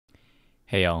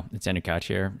Hey y'all, it's Andrew Couch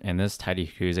here. In this Tidy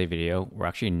Tuesday video, we're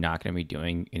actually not going to be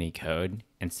doing any code.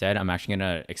 Instead, I'm actually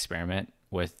going to experiment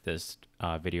with this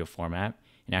video format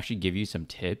and actually give you some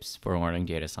tips for learning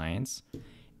data science.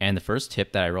 And the first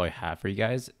tip that I really have for you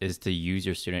guys is to use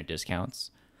your student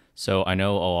discounts. So I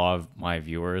know a lot of my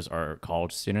viewers are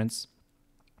college students,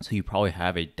 so you probably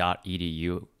have a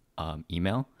 .edu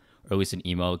email, or at least an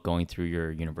email going through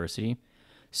your university.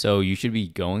 So you should be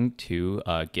going to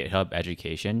GitHub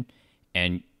Education,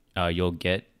 and you'll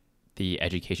get the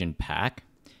education pack.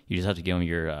 You just have to give them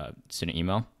your student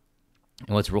email.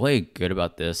 And what's really good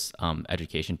about this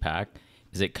education pack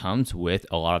is it comes with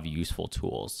a lot of useful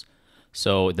tools.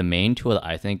 So the main tool that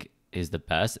I think is the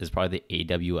best is probably the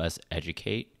AWS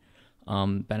Educate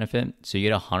benefit. So you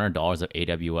get $100 of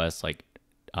AWS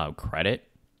credit.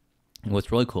 And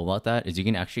what's really cool about that is you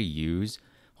can actually use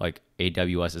like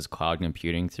AWS's cloud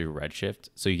computing through Redshift.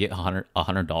 So you get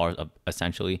 $100 of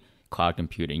essentially cloud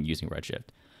computing using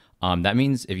Redshift. That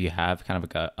means if you have kind of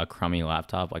like a crummy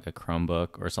laptop, like a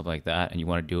Chromebook or something like that, and you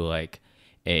want to do like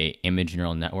a image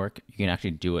neural network, you can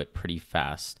actually do it pretty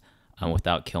fast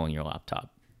without killing your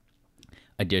laptop.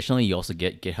 Additionally, you also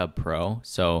get GitHub Pro.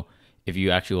 So if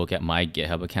you actually look at my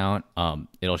GitHub account,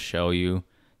 it'll show you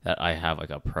that I have like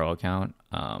a pro account.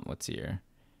 Let's see here.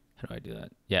 How do I do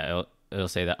that? Yeah, it'll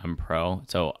say that I'm pro.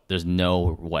 So there's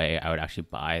no way I would actually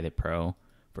buy the pro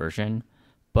version.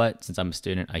 But since I'm a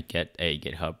student, I get a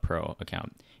GitHub Pro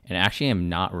account. And actually, I'm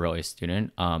not really a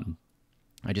student. I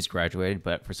just graduated,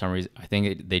 but for some reason, I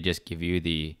think they just give you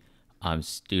the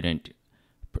student.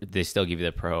 They still give you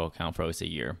the pro account for at least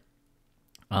a year.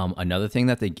 Another thing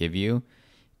that they give you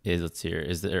is, let's see here,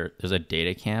 there's a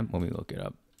data camp. Let me look it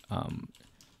up.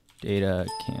 Data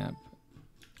camp.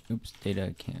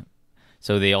 Data camp.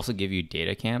 So they also give you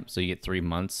data camp. So you get 3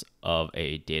 months of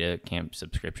a data camp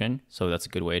subscription. So that's a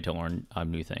good way to learn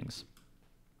new things.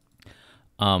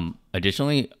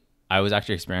 Additionally, I was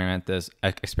actually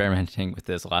experimenting with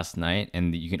this last night,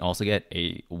 and you can also get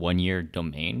a 1-year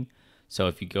domain. So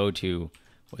if you go to,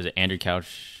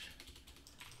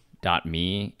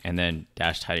 andrewcouch.me and then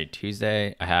 --Tidy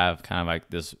Tuesday, I have kind of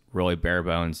like this really bare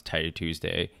bones Tidy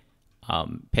Tuesday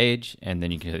page, and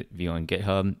then you can view on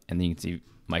GitHub, and then you can see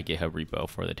my GitHub repo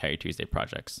for the Tidy Tuesday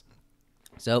projects.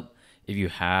 So if you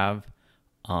have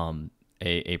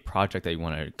a project that you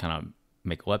want to kind of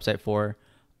make a website for,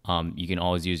 you can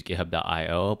always use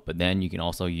github.io, but then you can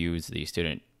also use the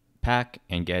student pack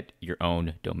and get your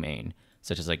own domain,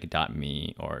 such as like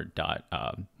 .me or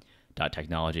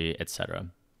 .technology, etc.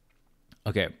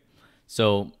 Okay,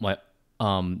 so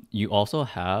you also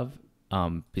have,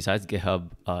 besides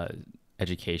GitHub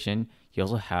Education, you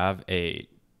also have a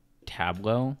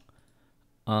Tableau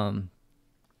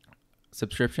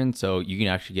subscription. So you can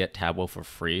actually get Tableau for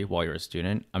free while you're a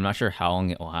student. I'm not sure how long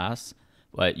it lasts,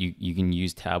 but you can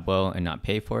use Tableau and not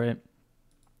pay for it.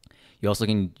 You also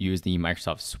can use the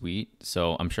Microsoft Suite.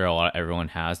 So I'm sure everyone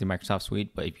has the Microsoft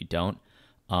Suite, but if you don't,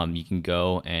 you can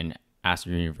go and ask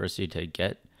your university to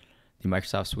get the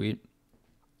Microsoft Suite.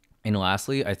 And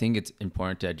lastly, I think it's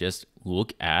important to just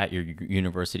look at your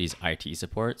university's IT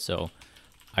support. So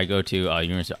I go to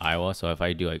University of Iowa. So if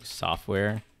I do like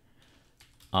software,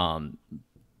 and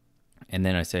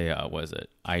then I say,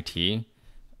 IT,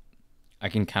 I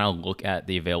can kind of look at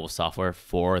the available software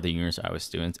for the University of Iowa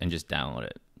students and just download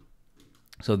it.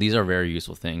 So these are very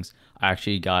useful things. I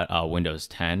actually got Windows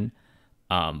 10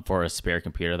 for a spare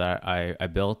computer that I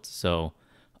built. So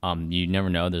you never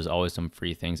know. There's always some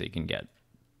free things that you can get.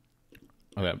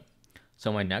 Okay. So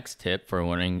my next tip for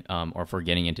learning or for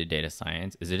getting into data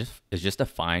science is just to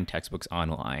find textbooks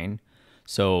online.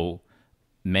 So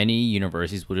many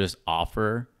universities will just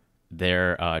offer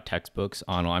their textbooks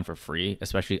online for free,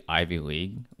 especially Ivy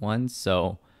League ones.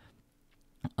 So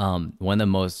one of the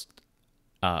most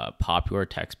popular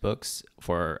textbooks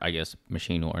for, I guess,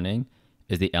 machine learning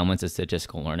is the Elements of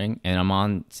Statistical Learning. And I'm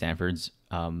on Stanford's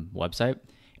website,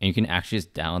 and you can actually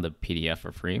just download the PDF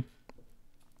for free.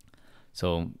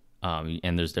 So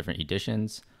and there's different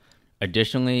editions.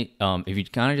 Additionally, if you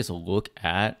kind of just look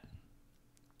at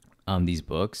these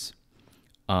books,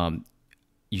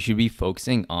 you should be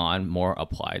focusing on more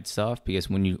applied stuff,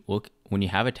 because when you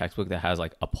have a textbook that has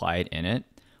like applied in it,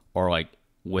 or like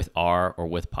with R or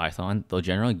with Python, they'll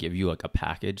generally give you like a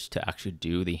package to actually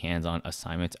do the hands-on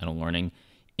assignments and learning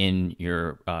in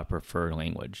your preferred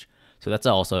language. So that's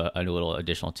also a little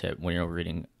additional tip when you're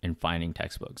reading and finding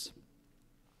textbooks.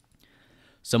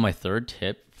 So my third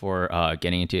tip for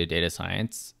getting into data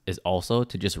science is also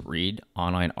to just read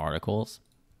online articles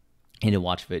and to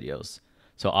watch videos.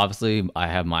 So obviously I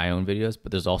have my own videos,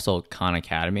 but there's also Khan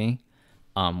Academy.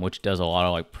 which does a lot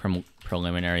of like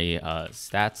preliminary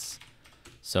stats.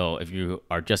 So if you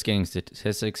are just getting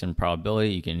statistics and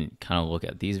probability, you can kind of look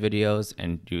at these videos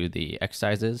and do the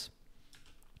exercises.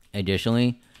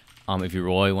 Additionally, if you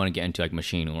really want to get into like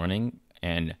machine learning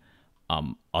and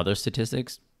other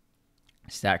statistics,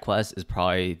 StatQuest is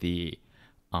probably the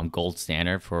gold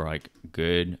standard for like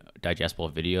good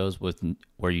digestible videos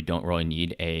where you don't really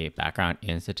need a background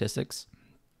in statistics.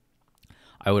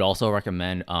 I would also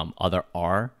recommend other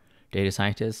R data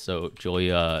scientists. So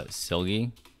Julia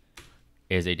Silge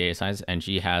is a data scientist, and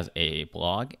she has a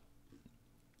blog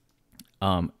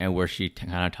and where she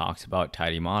kind of talks about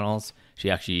tidy models. She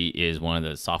actually is one of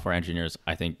the software engineers,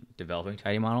 I think, developing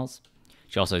tidy models.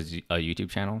 She also has a YouTube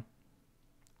channel.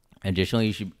 Additionally,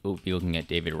 you should be looking at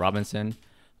David Robinson.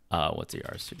 What's the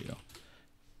R Studio?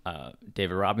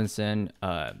 David Robinson.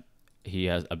 He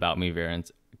has About Me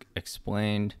variants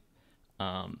explained.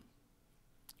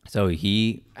 So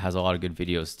he has a lot of good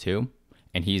videos too,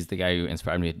 and he's the guy who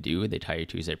inspired me to do the Tidy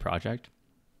Tuesday project.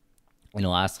 And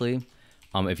lastly,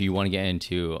 if you want to get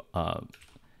into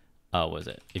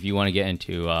if you want to get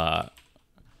into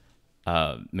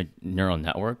neural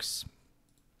networks,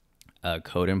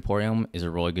 Code Emporium is a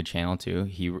really good channel too.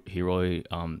 He really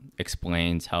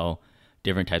explains how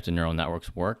different types of neural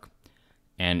networks work,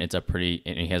 and and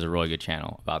he has a really good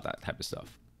channel about that type of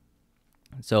stuff.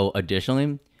 So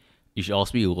additionally, you should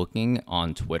also be looking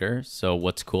on Twitter. So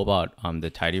what's cool about the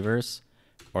Tidyverse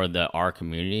or the R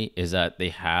community is that they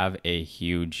have a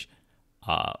huge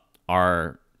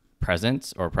R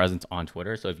presence on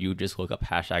Twitter. So if you just look up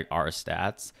hashtag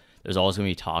RStats, there's always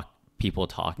going to be people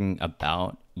talking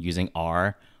about using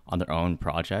R on their own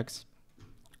projects.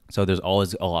 So there's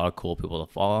always a lot of cool people to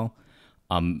follow.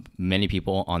 Many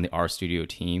people on the R Studio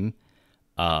team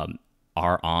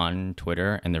are on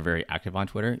Twitter, and they're very active on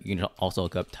Twitter. You can also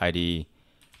look up Tidy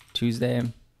Tuesday,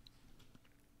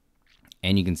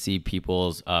 and you can see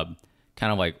people's kind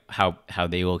of like how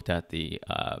they looked at the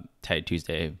Tidy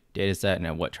Tuesday data set and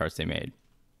at what charts they made.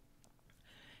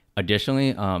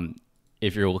 Additionally,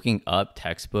 if you're looking up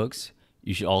textbooks,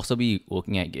 you should also be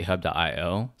looking at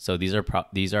github.io. So these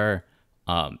are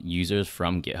users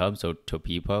from GitHub. So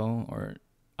Topipo, or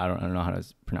I don't know how to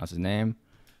pronounce his name.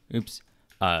 Oops.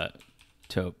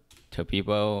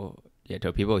 Topipo. Yeah,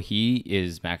 Topipo. He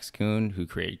is Max Kuhn, who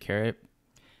created Carrot.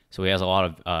 So he has a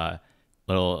lot of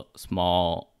little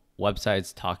small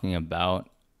websites talking about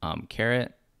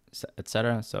Carrot,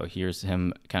 etc. So here's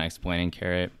him kind of explaining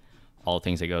Carrot, all the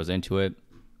things that goes into it.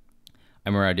 I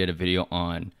remember I did a video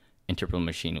on interpretable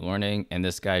machine learning, and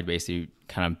this guy basically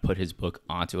kind of put his book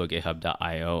onto a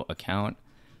github.io account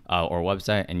or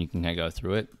website, and you can kind of go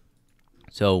through it.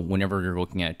 So whenever you're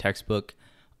looking at a textbook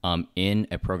in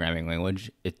a programming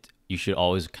language, you should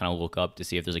always kind of look up to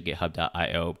see if there's a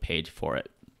github.io page for it.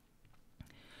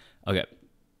 Okay.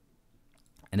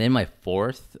 And then my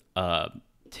fourth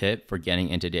tip for getting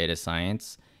into data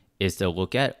science is to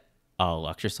look at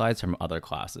lecture slides from other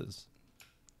classes.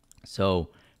 So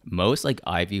most like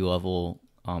Ivy level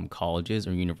colleges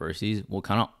or universities will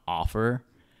kind of offer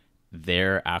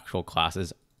their actual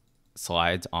classes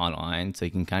slides online, so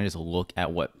you can kind of just look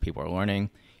at what people are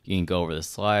learning. You can go over the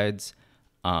slides.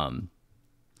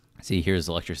 See, here's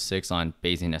lecture 6 on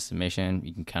Bayesian estimation.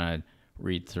 You can kind of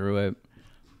read through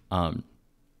it.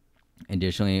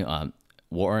 Additionally,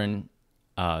 Wharton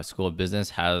School of Business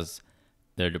has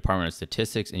their Department of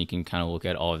Statistics, and you can kind of look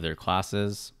at all of their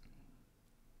classes.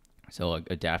 So like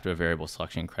adaptive variable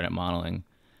selection, credit modeling,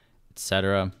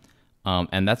 etc.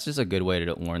 And that's just a good way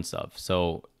to learn stuff.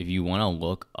 So if you want to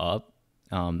look up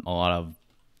a lot of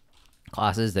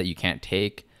classes that you can't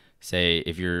take, say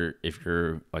if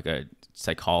you're like a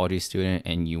psychology student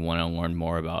and you want to learn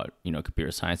more about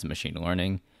computer science and machine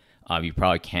learning, you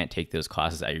probably can't take those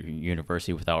classes at your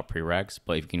university without prereqs.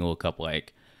 But if you can look up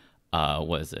like you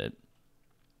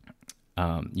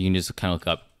can just kind of look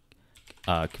up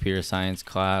computer science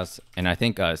class, and I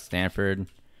think Stanford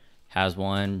has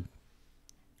one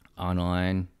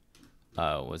online.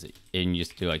 And you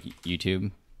just do like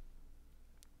YouTube.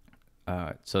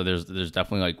 So there's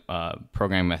definitely like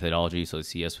programming methodology. So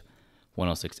CS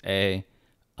 106A.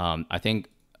 I think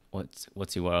let's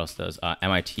see what else does.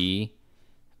 MIT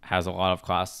has a lot of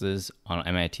classes on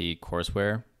MIT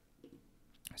courseware,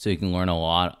 so you can learn a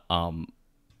lot. You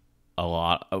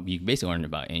can basically learn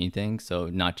about anything. So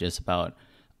not just about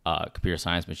computer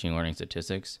science, machine learning,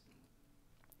 statistics.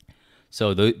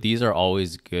 So these are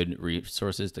always good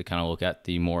resources to kind of look at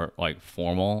the more like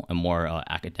formal and more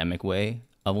academic way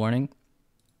of learning.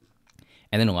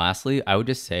 And then lastly, I would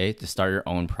just say to start your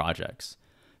own projects.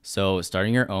 So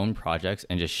starting your own projects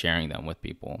and just sharing them with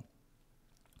people.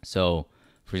 So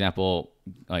For example,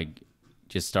 like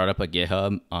just start up a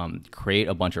GitHub, create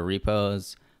a bunch of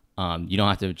repos. You don't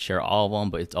have to share all of them,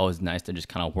 but it's always nice to just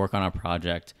kind of work on a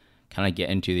project, kind of get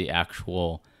into the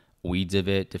actual weeds of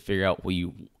it to figure out what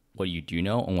you do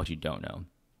know and what you don't know.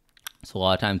 So a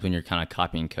lot of times when you're kind of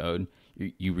copying code,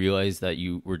 you realize that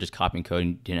you were just copying code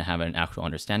and didn't have an actual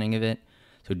understanding of it.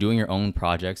 So doing your own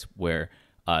projects where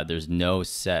there's no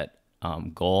set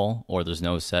goal or there's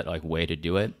no set like way to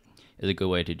do it is a good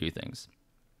way to do things.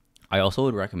 I also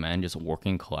would recommend just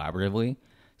working collaboratively.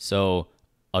 So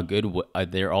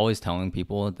they're always telling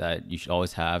people that you should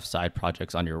always have side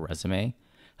projects on your resume.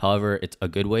 However, it's a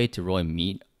good way to really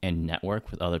meet and network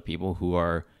with other people who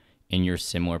are in your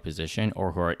similar position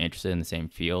or who are interested in the same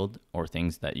field or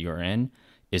things that you're in,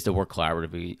 is to work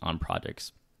collaboratively on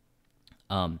projects.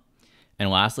 And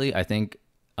lastly, I think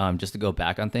just to go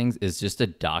back on things is just to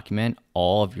document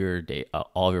all of your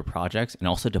all of your projects and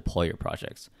also deploy your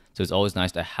projects. So it's always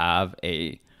nice to have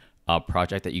a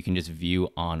project that you can just view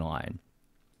online.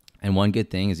 And one good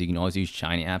thing is you can always use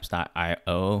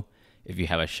shinyapps.io if you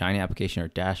have a Shiny application or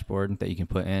dashboard that you can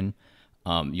put in.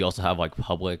 You also have like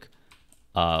public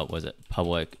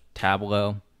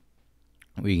Tableau,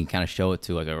 where you can kind of show it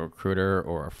to like a recruiter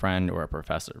or a friend or a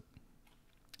professor.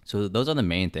 So those are the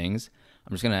main things.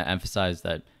 I'm just going to emphasize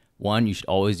that one, you should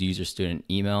always use your student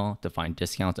email to find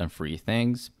discounts on free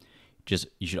things.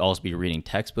 You should also be reading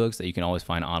textbooks that you can always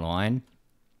find online.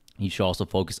 You should also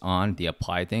focus on the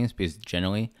applied things because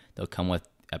generally they'll come with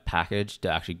a package to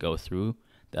actually go through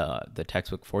the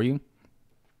textbook for you.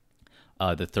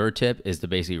 The third tip is to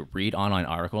basically read online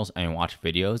articles and watch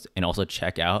videos and also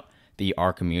check out the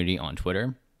R community on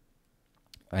Twitter.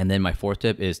 And then my fourth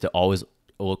tip is to always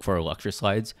look for lecture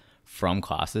slides from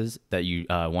classes that you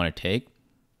want to take,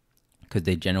 because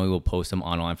they generally will post them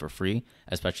online for free,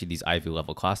 especially these Ivy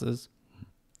level classes.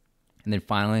 And then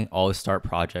finally, always start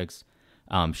projects,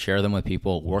 share them with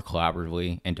people, work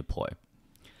collaboratively, and deploy.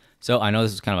 So I know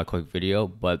this is kind of a quick video,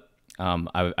 but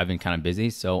I've been kind of busy,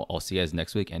 so I'll see you guys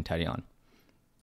next week and tidy on.